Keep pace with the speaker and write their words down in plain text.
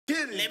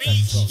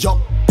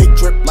Yo, big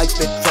drip, light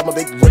fit from a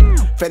big rip.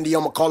 Fendi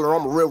on my collar,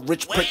 I'm a real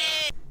rich prick.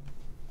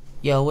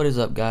 Yo, what is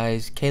up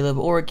guys? Caleb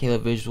or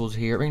Caleb Visuals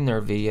here, bringing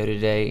another video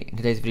today. In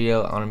today's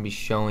video, I'm going to be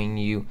showing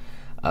you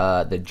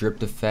the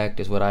drip effect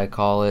is what I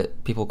call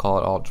it. People call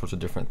it all sorts of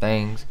different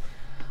things.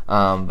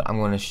 But I'm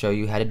going to show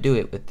you how to do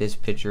it with this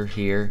picture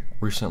here.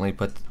 Recently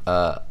put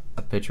a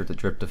picture of the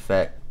drip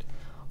effect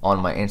on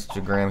my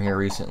Instagram here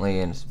recently,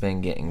 and it's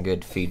been getting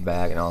good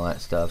feedback and all that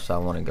stuff, so I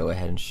want to go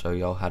ahead and show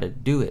y'all how to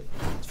do it.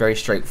 It's very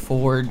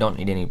straightforward, don't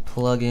need any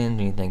plugins,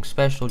 anything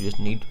special, just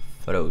need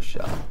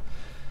Photoshop.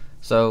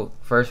 So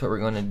first what we're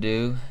going to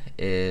do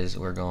is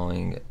we're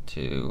going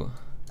to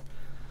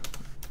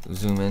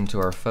zoom into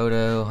our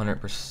photo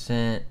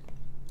 100%.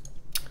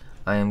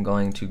 I am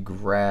going to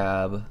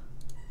grab,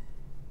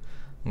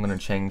 I'm going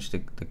to change the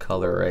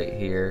color right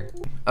here.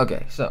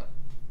 Okay, so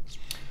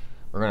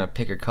we're going to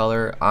pick a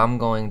color. I'm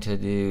going to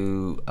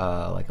do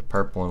like a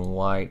purple and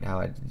white, how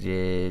I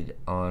did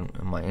on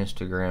my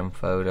Instagram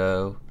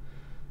photo.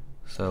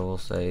 So we'll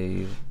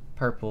say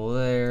purple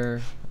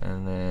there,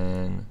 and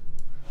then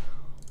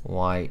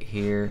white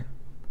here.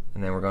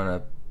 And then we're going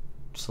to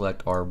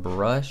select our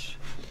brush.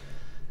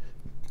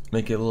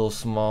 Make it a little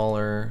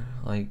smaller,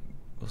 like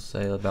we'll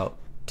say about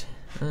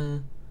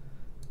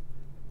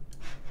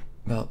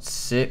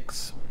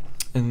 6.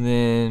 And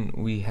then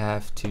we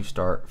have to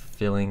start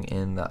filling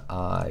in the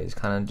eyes.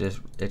 Kind of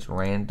just, it's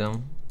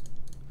random.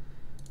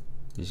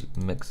 Just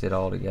mix it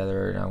all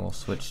together, and I will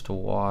switch to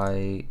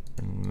white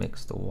and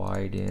mix the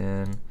white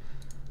in.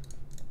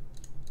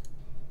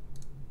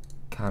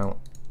 Kind of,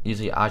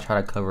 usually I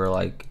try to cover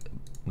like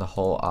the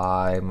whole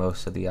eye,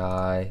 most of the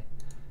eye.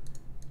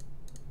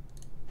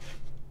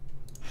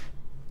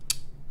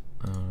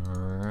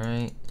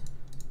 Alright.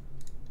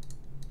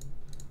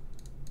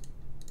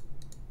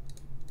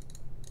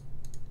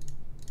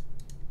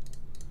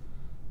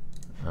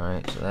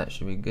 Alright, so that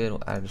should be good.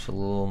 We'll add just a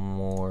little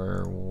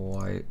more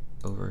white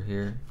over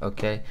here.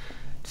 Okay,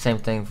 same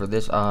thing for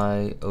this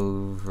eye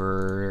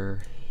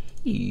over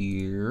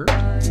here.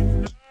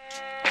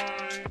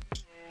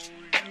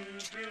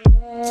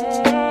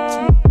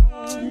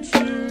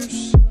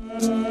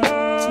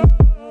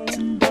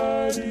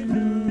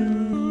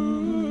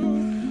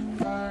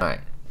 Alright,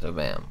 so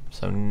bam.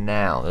 So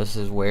now this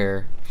is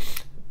where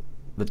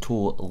the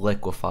tool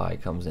liquefy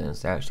comes in.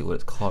 It's actually what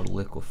it's called,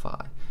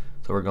 liquefy.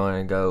 So we're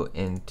going to go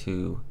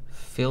into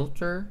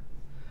filter,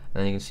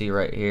 and then you can see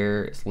right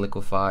here it's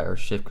liquefy or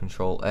shift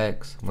control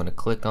X. I'm going to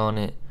click on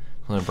it.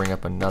 I'm going to bring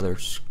up another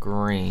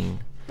screen,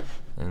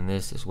 and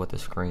this is what the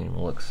screen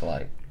looks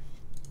like.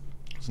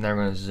 So now we're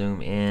going to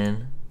zoom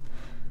in,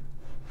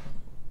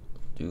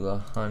 do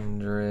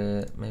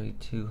 100, maybe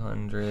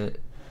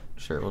 200.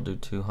 Sure, we'll do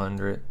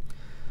 200.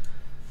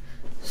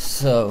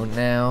 So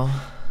now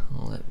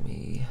let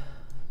me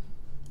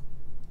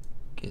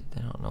get that.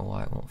 I don't know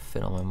why it won't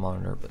fit on my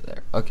monitor, but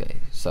there. Okay,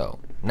 so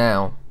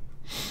now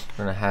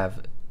we're gonna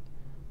have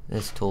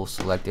this tool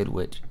selected,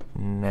 which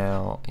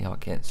now y'all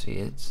can't see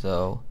it,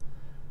 so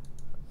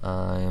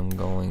I am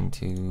going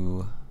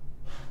to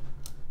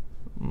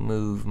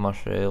move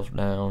myself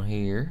down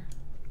here.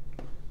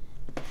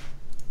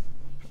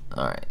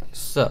 Alright,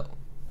 so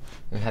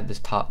we have this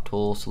top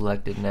tool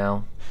selected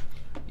now.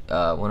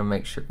 Want to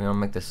make sure we want to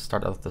make this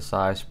start off the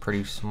size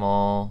pretty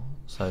small,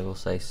 so we'll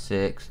say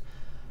 6.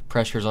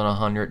 Pressure's on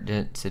 100,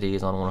 density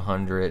is on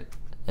 100,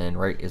 and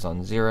rate is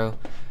on 0.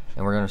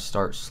 And we're going to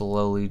start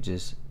slowly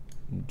just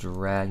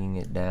dragging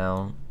it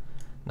down.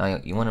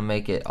 Now you want to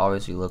make it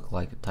obviously look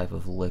like a type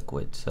of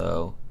liquid,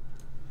 so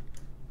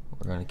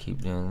we're going to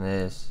keep doing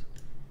this.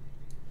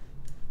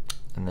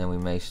 And then we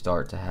may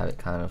start to have it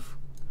kind of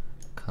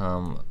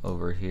come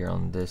over here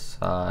on this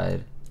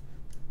side.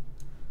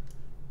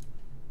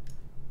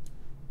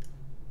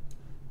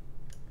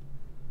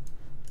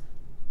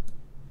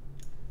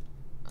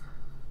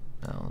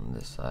 Now on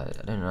this side,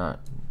 I do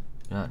not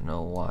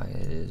know why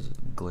it is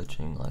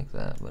glitching like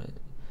that, but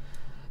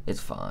it's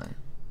fine.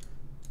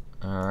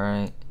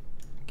 Alright,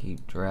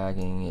 keep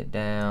dragging it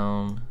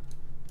down.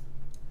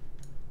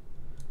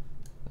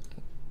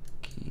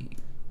 Keep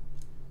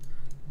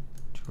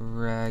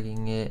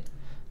dragging it.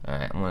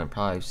 Alright, I'm gonna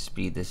probably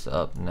speed this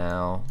up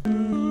now.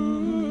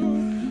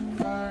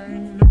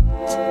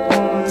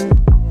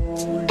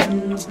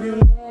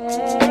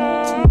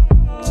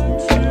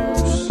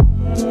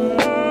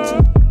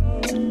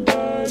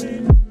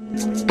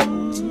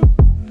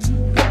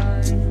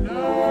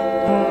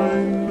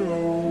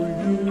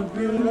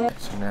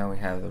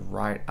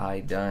 Right eye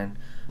done.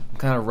 I'm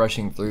kind of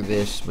rushing through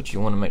this, but you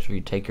want to make sure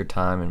you take your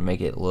time and make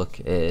it look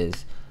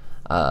as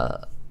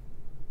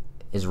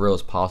real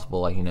as possible,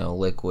 like, you know,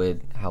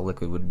 liquid, how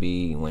liquid would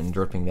be when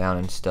dripping down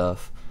and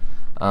stuff.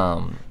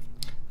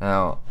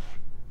 Now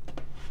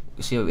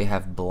you see what we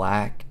have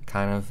black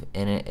kind of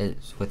in it.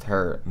 It's with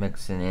her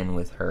mixing in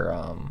with her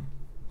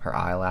her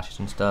eyelashes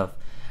and stuff,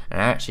 and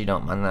I actually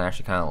don't mind that. I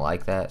actually kind of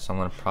like that, so I'm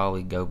gonna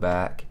probably go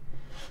back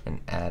and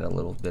add a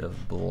little bit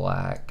of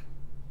black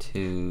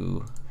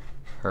to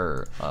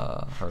her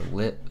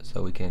lip,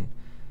 so we can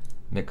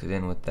mix it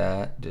in with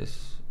that.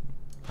 Just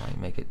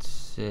make it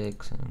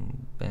 6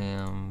 and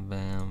bam,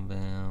 bam,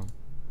 bam.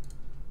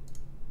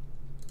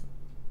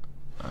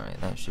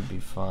 Alright, that should be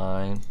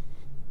fine.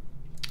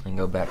 And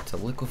go back to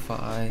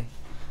liquify.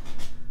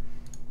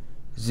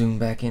 Zoom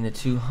back into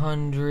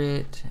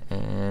 200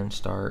 and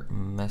start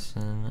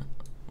messing.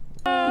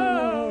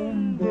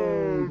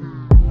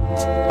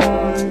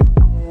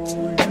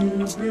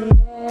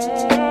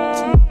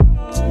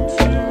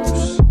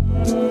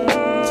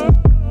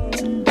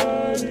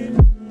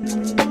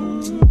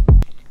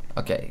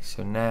 Okay,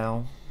 so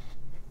now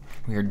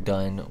we are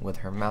done with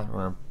her mouth. We're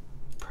gonna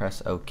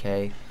press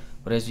OK,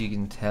 but as you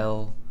can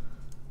tell,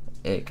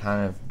 it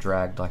kind of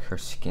dragged like her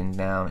skin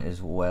down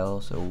as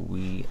well, so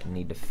we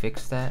need to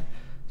fix that.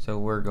 So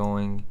we're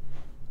going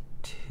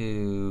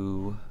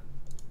to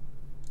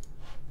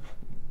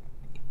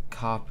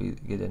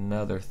get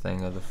another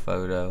thing of the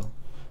photo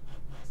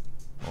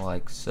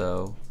like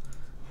so.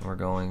 We're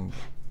going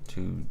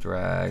to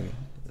drag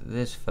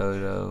this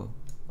photo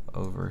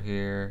over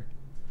here,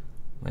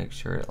 make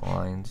sure it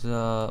lines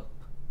up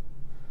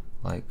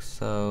like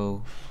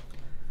so.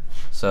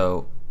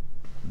 So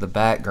the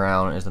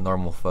background is the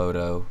normal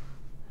photo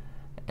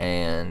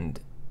and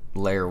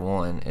layer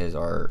 1 is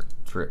our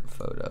drip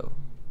photo,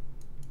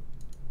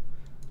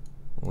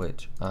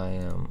 which I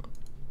am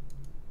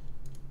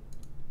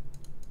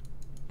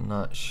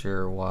not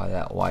sure why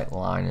that white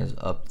line is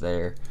up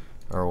there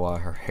or why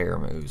her hair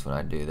moves when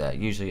I do that.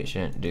 Usually it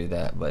shouldn't do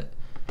that, but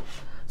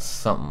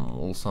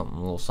little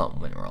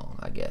something went wrong,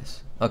 I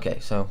guess. Okay,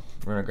 so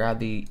we're gonna grab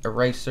the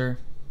eraser.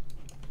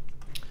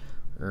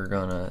 We're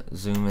gonna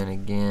zoom in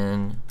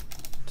again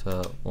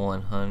to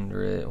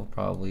 100. We'll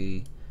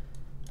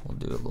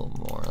do a little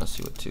more. Let's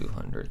see what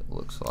 200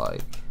 looks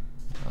like.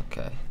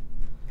 Okay.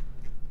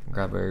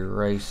 Grab our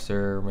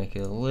eraser, make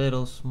it a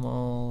little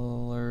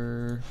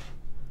smaller,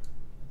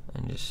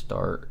 and just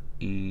start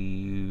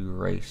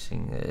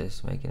erasing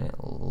this, making it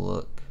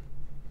look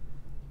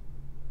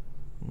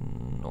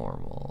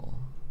normal.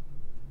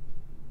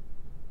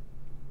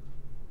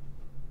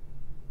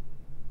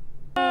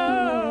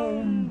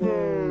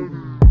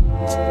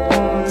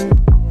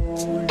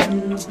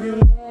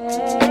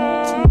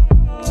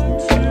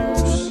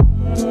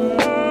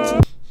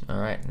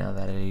 Alright, now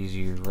that it is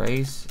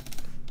erased,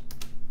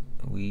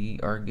 we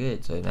are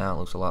good. So now it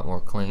looks a lot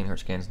more clean. Her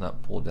skin's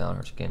not pulled down,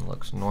 her skin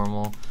looks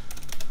normal.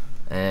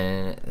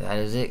 And that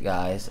is it,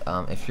 guys.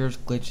 If yours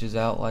glitches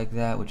out like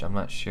that, which I'm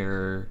not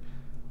sure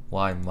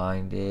why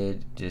mine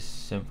did,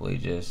 just simply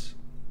just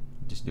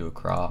do a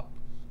crop.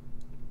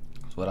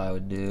 That's what I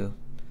would do.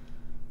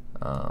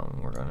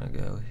 We're gonna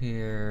go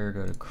here,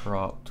 go to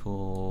crop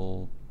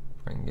tool,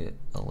 bring it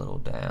a little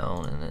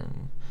down, and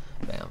then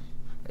bam,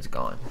 it's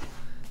gone.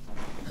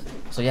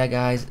 So yeah,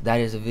 guys,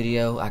 that is a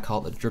video. I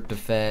call it the drip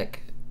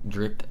effect.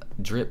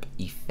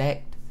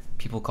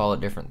 People call it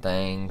different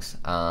things.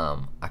 I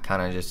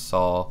kind of just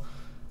saw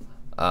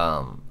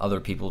other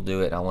people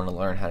do it, and I want to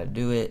learn how to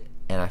do it,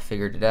 and I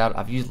figured it out.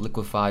 I've used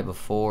Liquify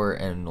before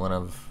in one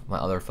of my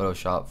other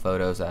Photoshop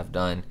photos that I've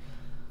done.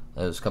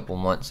 It was a couple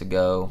months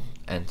ago,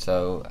 and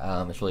so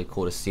it's really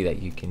cool to see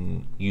that you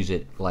can use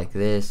it like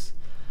this.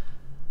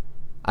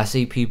 I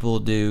see people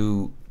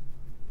do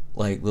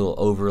like little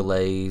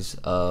overlays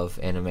of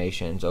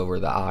animations over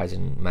the eyes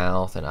and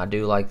mouth, and I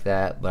do like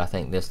that, but I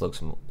think this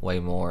looks way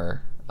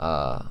more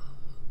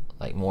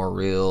like more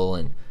real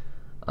and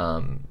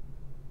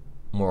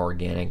more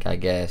organic, I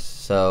guess.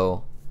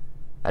 So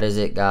that is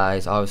it,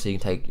 guys. Obviously you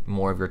can take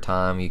more of your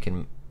time, you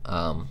can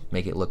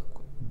make it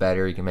look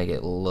better, you can make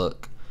it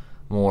look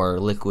more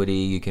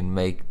liquidy, you can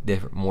make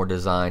more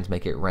designs,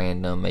 make it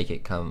random,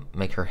 make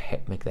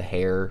the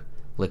hair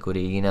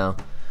liquidy, you know.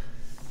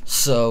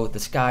 So the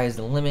sky is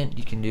the limit.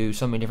 You can do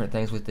so many different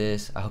things with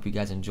this. I hope you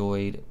guys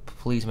enjoyed.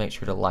 Please make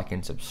sure to like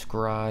and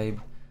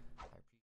subscribe.